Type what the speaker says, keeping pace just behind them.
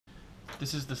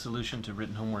This is the solution to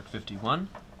written homework 51.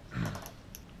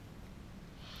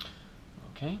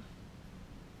 Okay.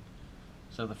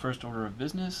 So the first order of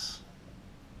business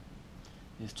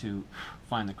is to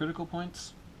find the critical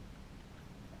points.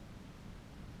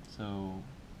 So,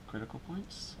 critical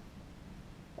points.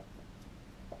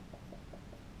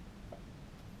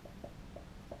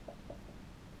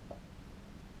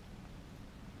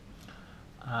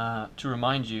 To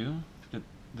remind you that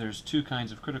there's two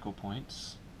kinds of critical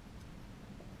points.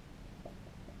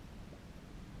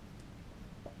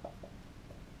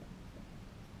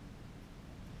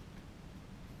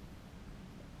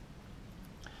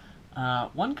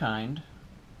 One kind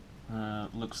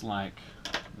looks like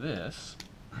this.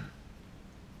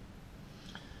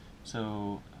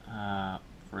 So,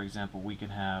 for example, we could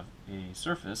have a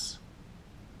surface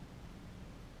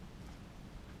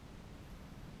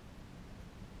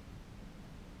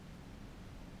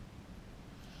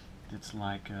that's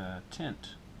like a tint.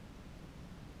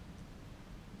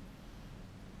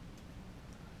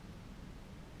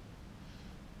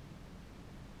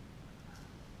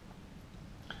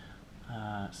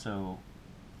 So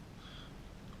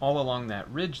all along that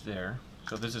ridge there,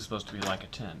 so this is supposed to be like a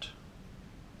tint.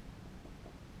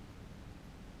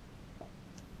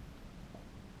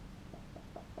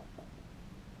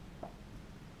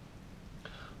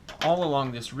 All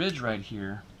along this ridge right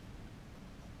here,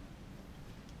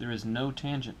 there is no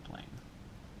tangent plane.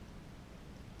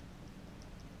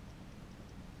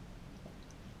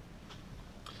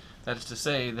 That is to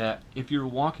say that if you're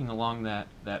walking along that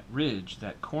ridge,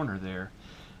 that corner there,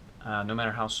 no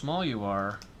matter how small you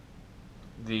are,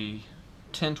 the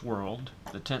tint world,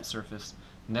 the tint surface,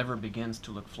 never begins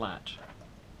to look flat.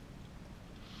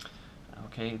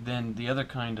 Okay, then the other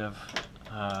kind of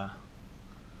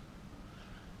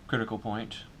critical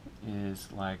point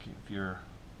is like if you're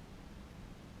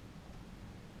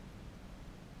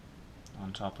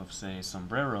on top of, say,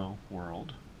 sombrero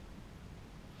world,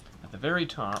 at the very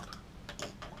top,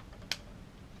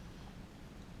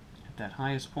 at that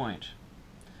highest point,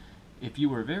 if you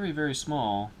were very, very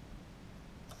small,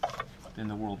 then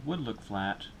the world would look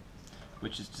flat,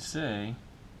 which is to say,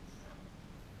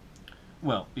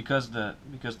 well, because the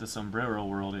sombrero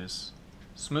world is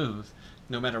smooth,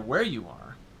 no matter where you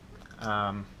are,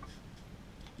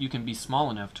 you can be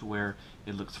small enough to where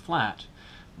it looks flat,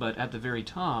 but at the very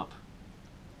top,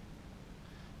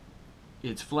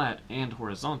 it's flat and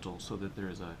horizontal, so that there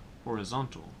is a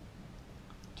horizontal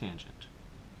tangent.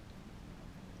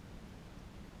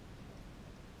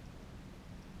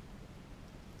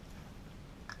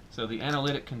 So the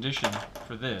analytic condition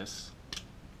for this,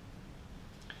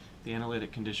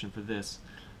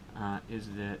 is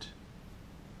that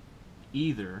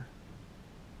either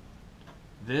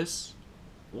this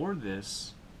or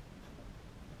this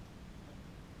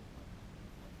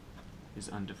is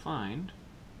undefined.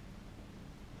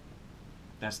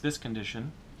 That's this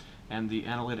condition, and the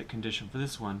analytic condition for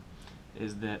this one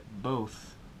is that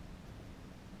both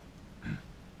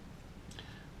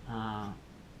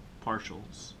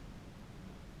partials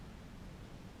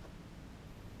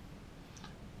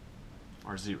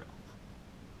are 0.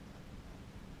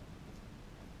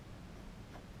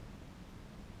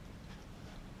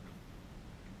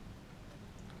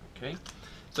 Okay,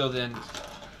 so then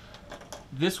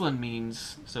this one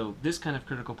means, so this kind of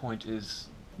critical point is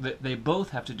that they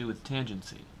both have to do with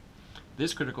tangency.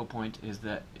 This critical point is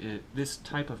that this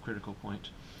type of critical point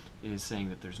is saying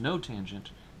that there's no tangent,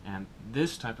 and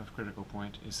this type of critical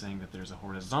point is saying that there's a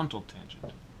horizontal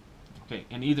tangent. Okay,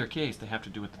 in either case, they have to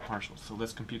do with the partials. So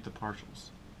let's compute the partials.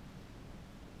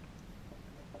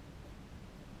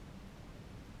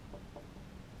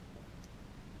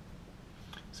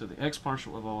 So the x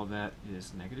partial of all of that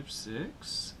is negative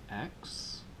 6x,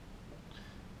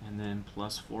 and then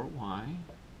plus 4y,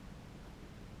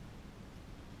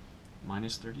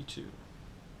 minus 32.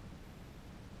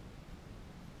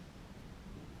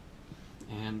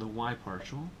 And the y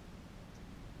partial,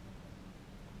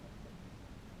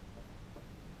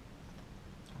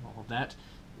 all of that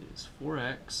is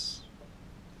 4x,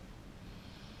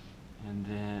 and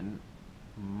then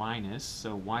minus,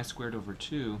 so y squared over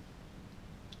 2,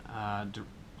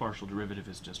 partial derivative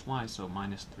is just y, so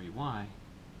minus 3y,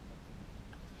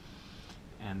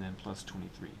 and then plus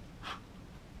 23.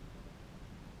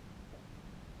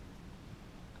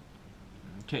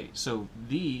 Okay, so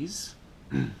these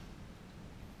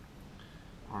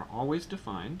are always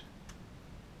defined.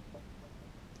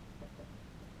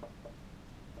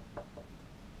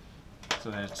 So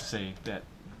that's to say that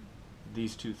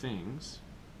these two things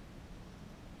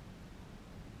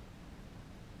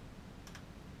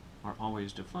are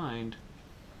always defined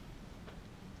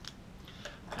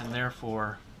and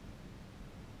therefore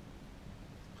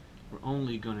we're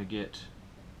only going to get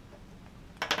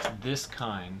this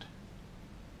kind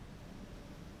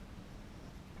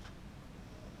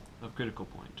of critical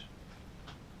point.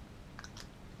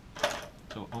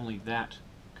 So only that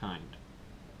kind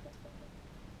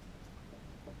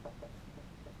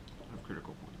of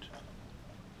critical point.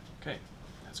 Okay,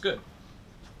 that's good.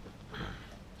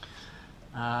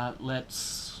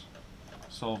 Let's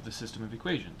solve the system of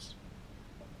equations.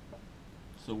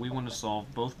 So we want to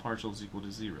solve both partials equal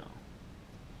to 0.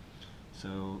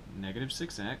 So negative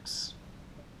 6x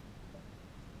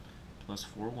plus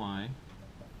 4y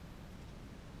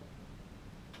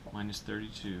minus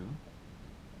 32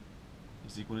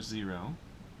 is equal to 0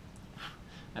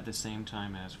 at the same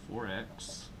time as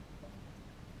 4x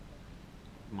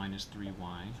minus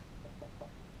 3y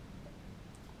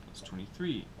plus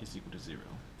 23 is equal to 0.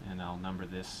 And I'll number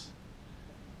this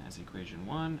as equation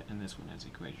 1 and this one as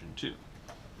equation 2.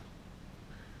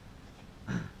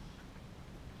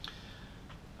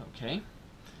 Okay,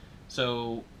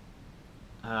 so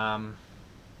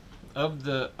of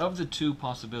the two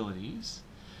possibilities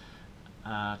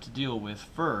to deal with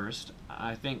first,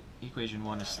 I think equation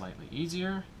 1 is slightly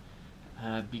easier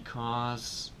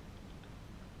because,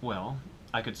 well,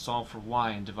 I could solve for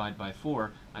y and divide by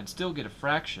 4. I'd still get a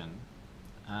fraction,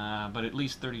 but at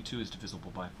least 32 is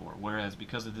divisible by 4. Whereas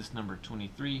because of this number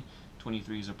 23,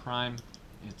 23 is a prime,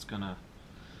 it's going to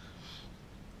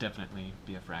definitely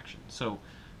be a fraction. So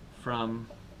from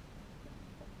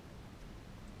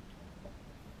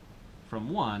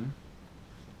 1,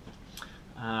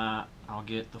 I'll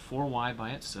get the 4y by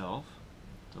itself.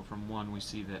 So from 1 we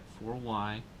see that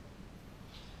 4y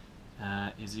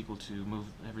is equal to, move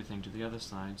everything to the other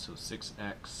side, so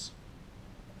 6x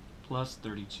plus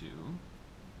 32.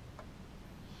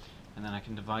 And then I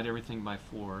can divide everything by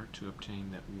 4 to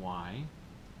obtain that y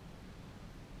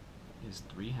is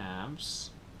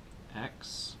 3/2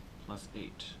 x plus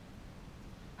 8.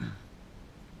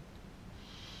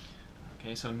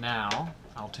 Okay, so now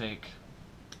I'll take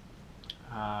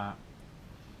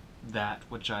that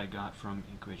which I got from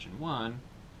equation 1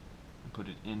 and put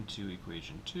it into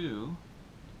equation 2.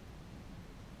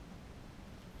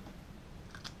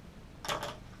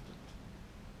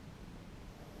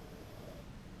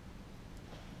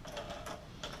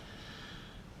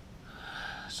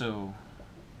 So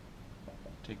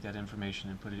take that information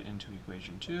and put it into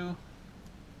equation 2.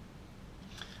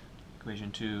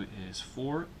 Equation 2 is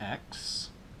 4x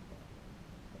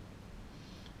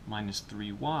minus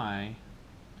 3y,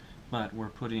 but we're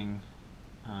putting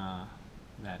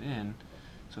that in,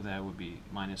 so that would be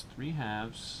minus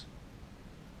 3/2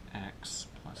 x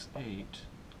plus 8,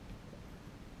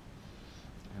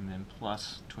 and then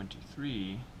plus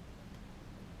 23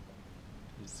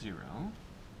 is 0.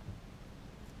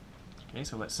 Okay,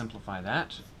 so let's simplify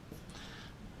that.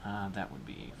 That would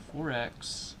be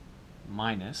 4x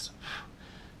minus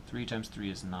 3 times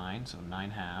 3 is 9, so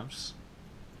 9/2.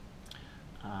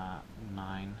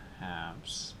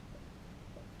 9/2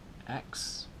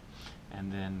 x,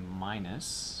 and then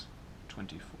minus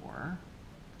 24,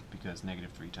 because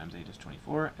negative 3 times 8 is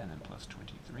 24, and then plus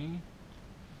 23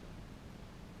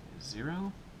 is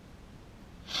 0.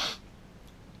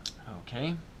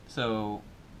 Okay, so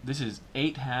this is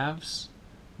 8/2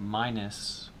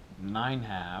 minus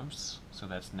 9/2, so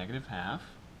that's negative half.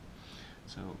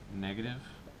 So negative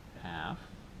half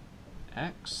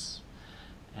x,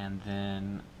 and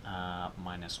then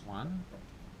minus 1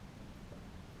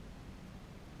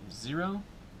 is 0.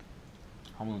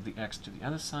 I'll move the x to the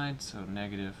other side, so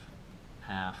negative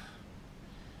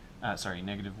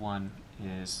negative 1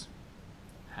 is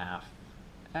half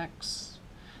x,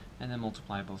 and then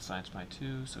multiply both sides by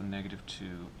 2, so negative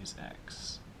 2 is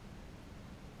x.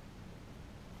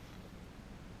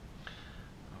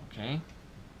 Okay,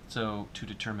 so to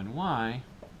determine y,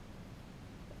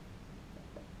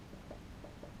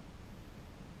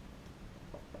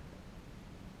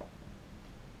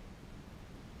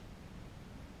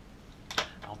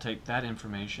 I'll take that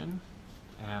information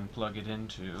and plug it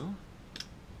into,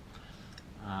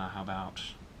 how about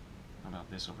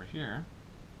this over here?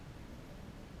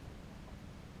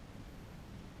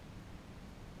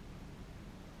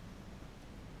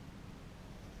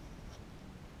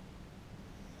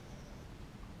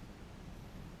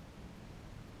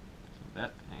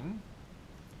 That thing.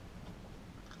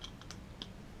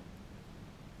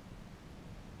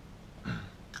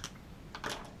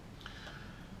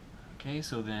 Okay,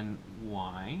 so then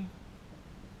y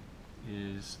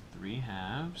is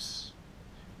 3/2,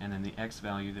 and then the x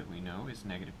value that we know is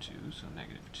negative 2, so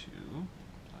negative 2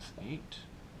 plus 8.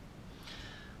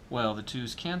 Well, the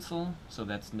 2's cancel, so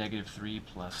that's negative 3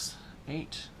 plus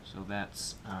 8. So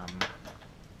that's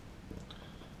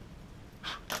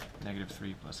negative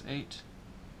 3 plus 8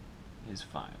 is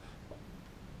 5.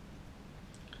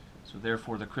 So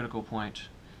therefore the critical point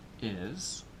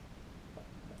is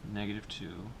negative 2,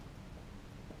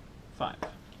 5.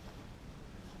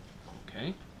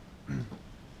 Okay?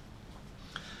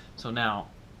 So now,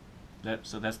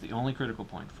 that's the only critical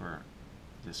point for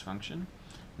this function.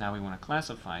 Now we want to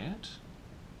classify it.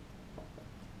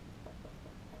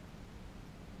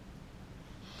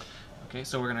 Okay,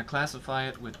 so we're going to classify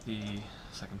it with the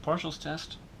second partials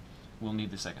test. We'll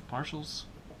need the second partials.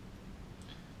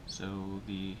 So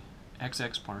the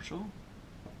xx partial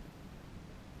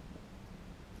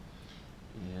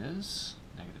is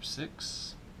negative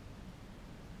 6.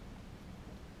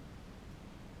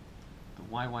 The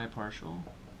yy partial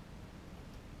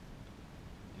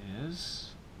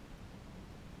is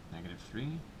negative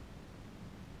 3.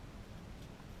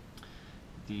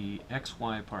 The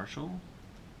xy partial,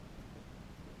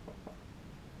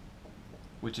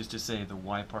 which is to say the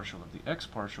y partial of the x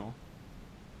partial,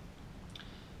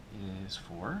 is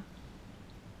 4.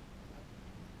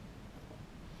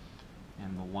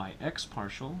 And the yx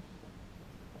partial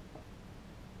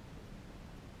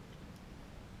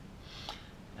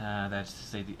that's to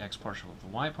say the x partial of the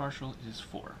y partial is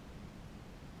 4.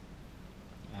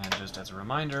 And just as a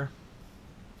reminder,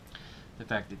 the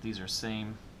fact that these are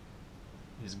same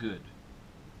is good.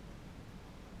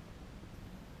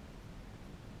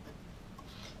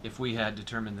 If we had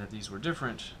determined that these were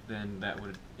different, then that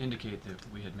would indicate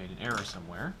that we had made an error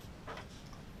somewhere.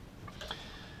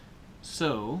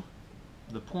 So,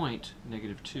 the point,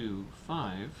 negative 2,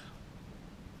 5,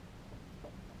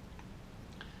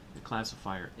 the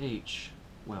classifier h,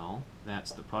 well,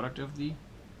 that's the product of the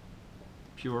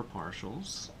pure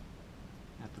partials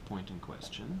at the point in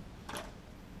question.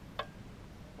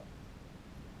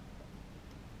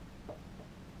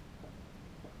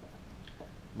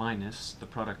 Minus the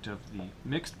product of the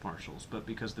mixed partials, but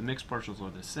because the mixed partials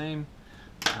are the same,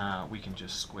 we can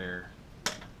just square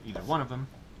either one of them.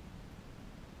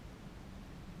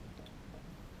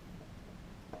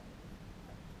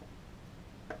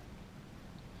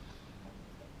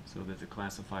 So that the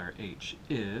classifier h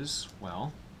is,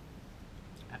 well,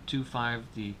 at 2, 5,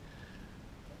 the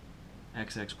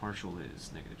xx partial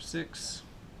is negative 6,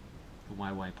 the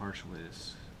yy partial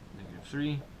is negative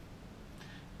 3,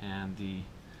 and the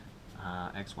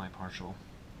xy partial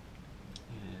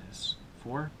is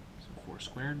 4, so 4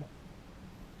 squared.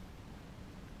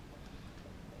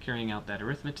 Carrying out that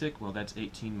arithmetic, well, that's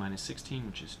 18 minus 16,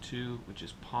 which is 2, which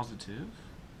is positive.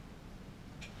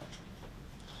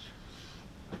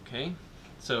 Okay,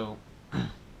 so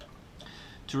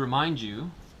to remind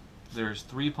you, there's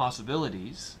 3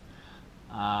 possibilities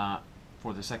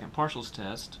for the second partials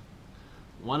test.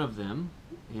 One of them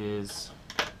is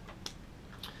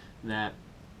that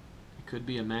it could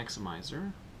be a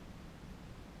maximizer.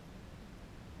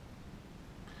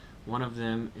 One of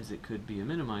them is it could be a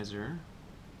minimizer.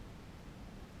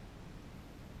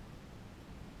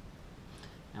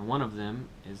 And one of them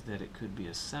is that it could be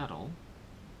a saddle.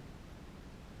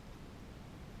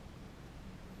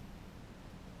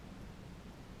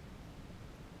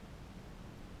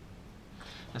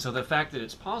 And so the fact that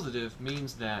it's positive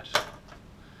means that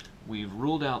we've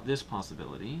ruled out this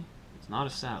possibility. It's not a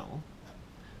saddle,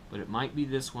 but it might be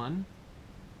this one.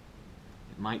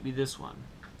 It might be this one.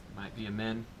 It might be a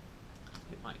min.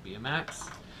 It might be a max.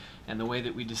 And the way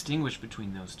that we distinguish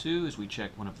between those two is we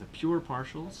check one of the pure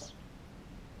partials.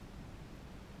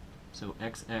 So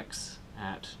xx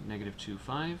at negative 2,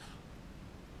 5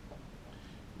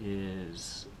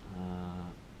 is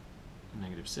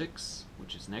negative 6,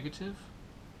 which is negative.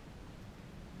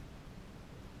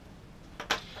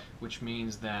 Which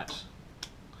means that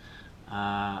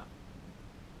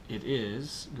it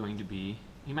is going to be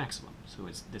a maximum, so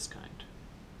it's this kind.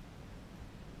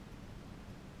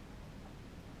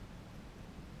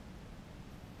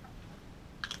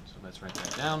 So let's write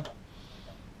that down.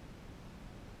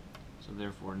 So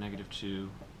therefore, negative 2,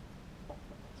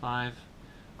 5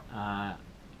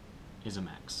 is a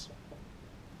max.